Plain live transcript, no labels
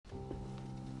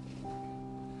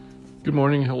Good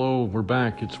morning. Hello. We're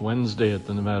back. It's Wednesday at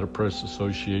the Nevada Press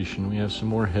Association. We have some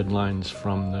more headlines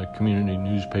from the community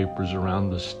newspapers around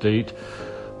the state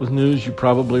with news you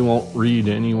probably won't read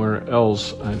anywhere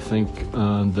else. I think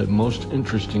the most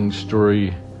interesting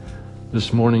story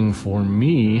this morning for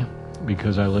me,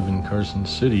 because I live in Carson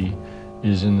City,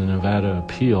 is in the Nevada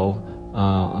Appeal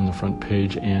on the front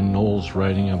page. Ann Knowles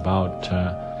writing about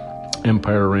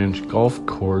Empire Ranch Golf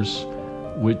Course,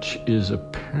 which is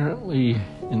apparently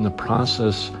in the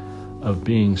process of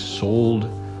being sold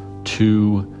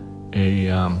to a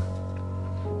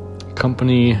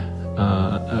company,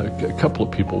 a couple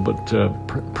of people, but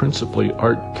principally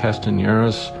Art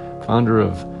Castañaras, founder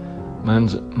of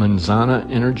Manzana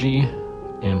Energy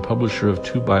and publisher of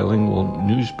 2 bilingual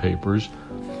newspapers.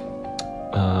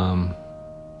 The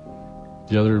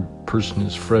other person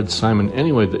is Fred Simon.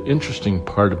 Anyway, the interesting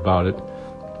part about it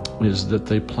is that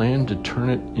they plan to turn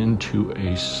it into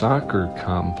a soccer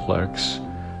complex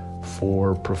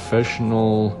for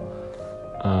professional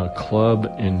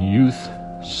club and youth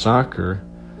soccer.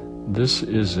 This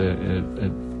is a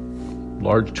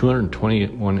large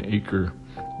 221-acre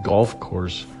golf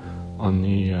course on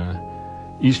the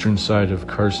eastern side of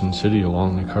Carson City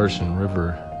along the Carson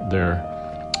River there.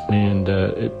 And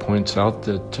it points out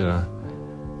that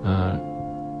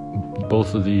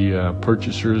both of the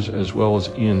purchasers, as well as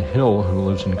Ian Hill, who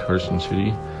lives in Carson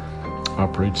City,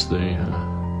 operates the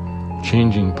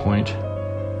Changing Point,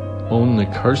 own the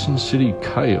Carson City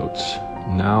Coyotes.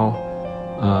 Now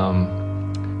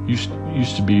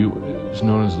used to be is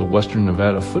known as the Western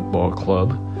Nevada Football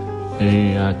Club,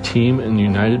 a team in the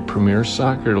United Premier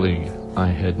Soccer League. I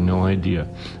had no idea.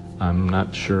 I'm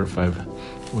not sure if I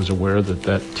was aware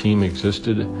that team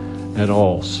existed at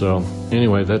all. So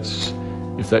anyway,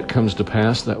 if that comes to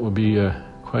pass, that would be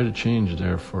quite a change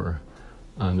there for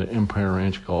the Empire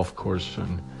Ranch Golf Course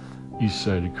on east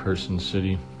side of Carson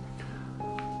City.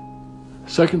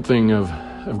 Second thing of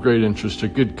great interest, a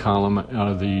good column out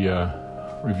of the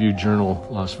Review Journal,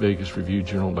 Las Vegas Review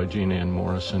Journal by Jane Ann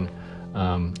Morrison.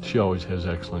 She always has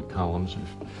excellent columns,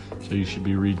 so you should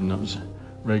be reading those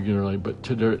regularly. But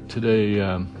today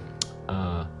a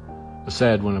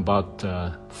sad one about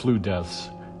flu deaths.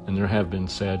 And there have been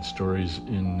sad stories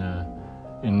in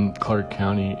Clark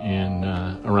County and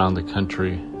around the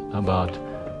country about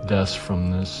deaths from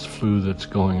this flu that's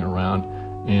going around.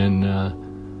 And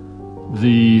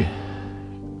the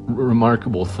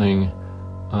remarkable thing,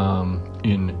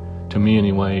 to me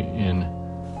anyway, in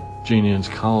Jane Ann's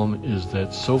column is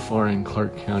that so far in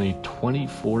Clark County,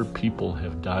 24 people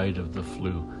have died of the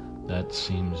flu. That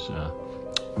seems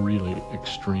really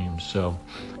extreme. So,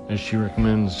 as she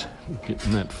recommends,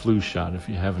 getting that flu shot if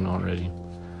you haven't already.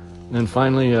 And then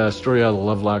finally, a story out of the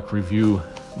Lovelock Review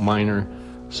Minor,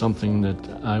 something that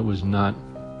I was not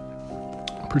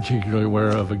particularly aware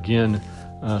of. Again,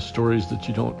 stories that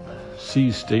you don't see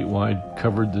statewide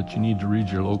covered that you need to read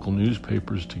your local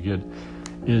newspapers to get,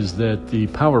 is that the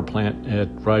power plant at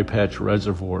Rye Patch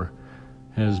Reservoir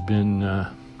has been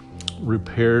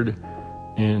repaired,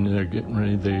 and they're getting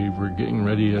ready. They were getting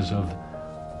ready as of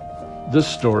this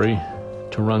story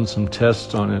to run some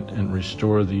tests on it and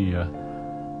restore the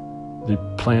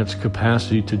plant's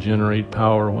capacity to generate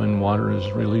power when water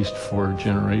is released for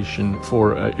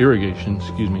irrigation.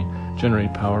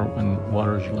 Generate power when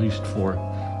water is released for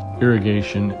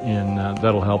irrigation, and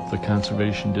that'll help the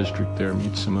conservation district there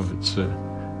meet some of its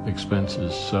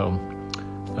expenses. So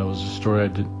that was a story I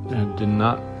did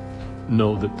not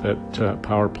know that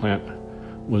power plant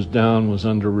was down, was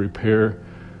under repair.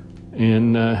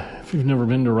 And if you've never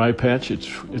been to Rye Patch,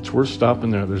 it's worth stopping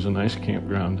there. There's a nice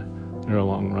campground there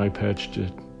along Rye Patch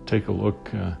to take a look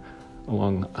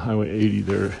along Highway 80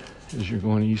 there as you're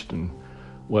going east and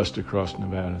west across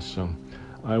Nevada. So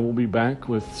I will be back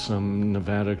with some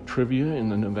Nevada trivia in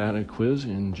the Nevada quiz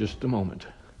in just a moment.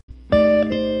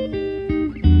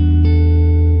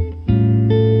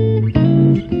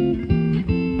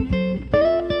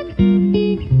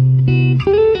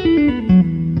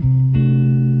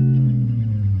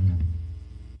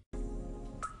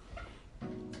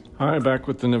 Hi, back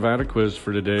with the Nevada quiz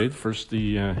for today. First,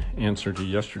 the answer to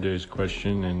yesterday's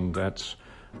question, and that's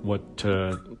what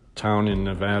town in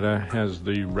Nevada has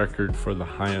the record for the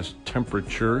highest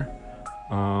temperature.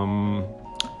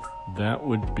 That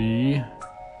would be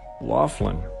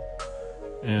Laughlin.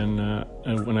 And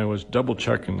when I was double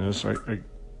checking this, I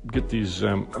get these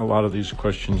a lot of these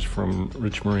questions from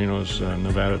Rich Marino's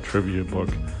Nevada trivia book,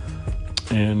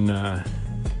 and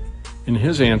in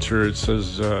his answer it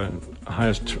says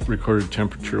highest recorded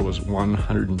temperature was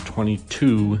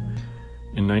 122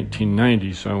 in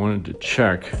 1990. So I wanted to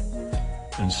check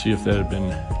and see if that had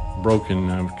been broken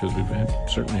because we've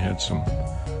certainly had some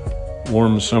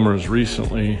warm summers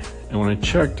recently. And when I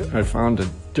checked, I found a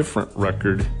different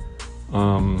record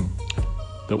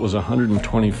that was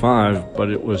 125, but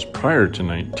it was prior to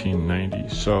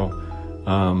 1990. So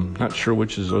not sure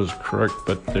which is those correct,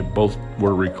 but they both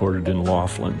were recorded in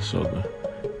Laughlin. So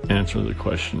the answer to the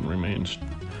question remains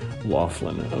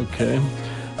Laughlin. Okay.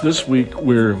 This week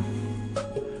we're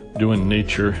doing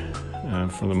nature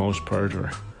for the most part, or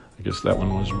I guess that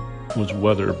one was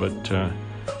weather, but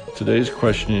today's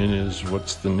question is,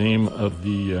 what's the name of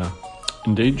the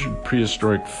endangered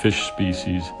prehistoric fish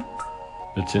species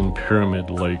that's in Pyramid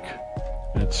Lake?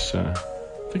 It's I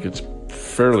think it's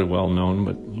fairly well known,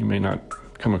 but you may not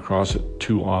come across it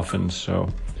too often. So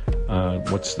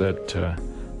what's that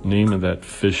name of that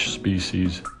fish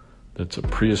species that's a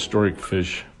prehistoric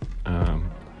fish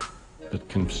that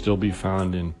can still be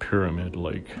found in Pyramid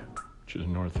Lake, which is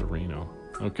north of Reno?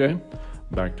 Okay,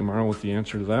 back tomorrow with the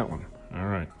answer to that one. All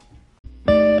right.